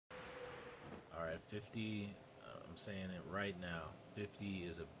Alright, 50. I'm saying it right now. 50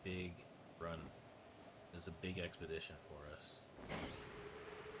 is a big run. Is a big expedition for us.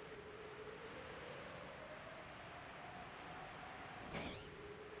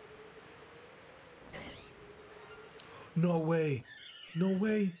 No way. No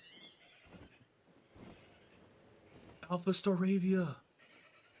way. Alpha Staravia.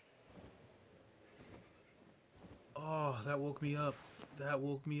 Oh, that woke me up. That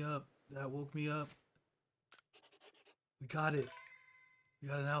woke me up. That woke me up. We got it. We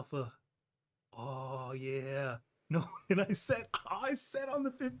got an alpha. Oh, yeah. No, and I said on the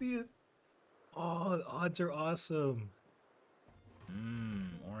 50th. Oh, the odds are awesome.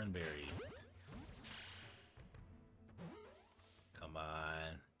 Oranberry. Come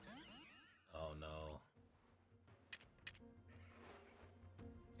on. Oh, no.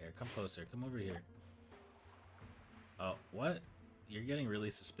 Here, come closer. Come over here. Oh, what? You're getting really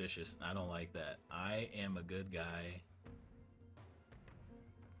suspicious. I don't like that. I am a good guy.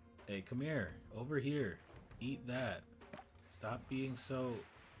 Hey, come here. Over here. Eat that. Stop being so...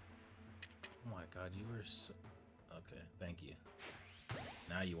 Oh my god, you were so... Okay, thank you.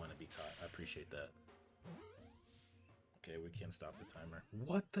 Now you want to be caught. I appreciate that. Okay, we can't stop the timer.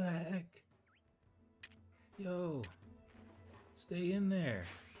 What the heck? Yo. Stay in there.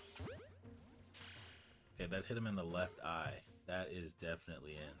 Okay, that hit him in the left eye. That is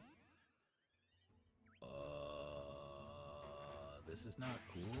definitely in. This is not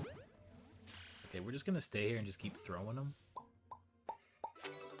cool. Okay, we're just gonna stay here and just keep throwing them.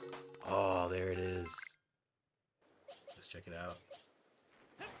 Oh, there it is. Let's check it out.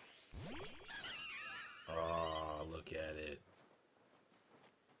 Oh, look at it.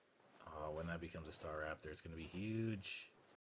 Oh, when that becomes a Star Raptor, it's gonna be huge.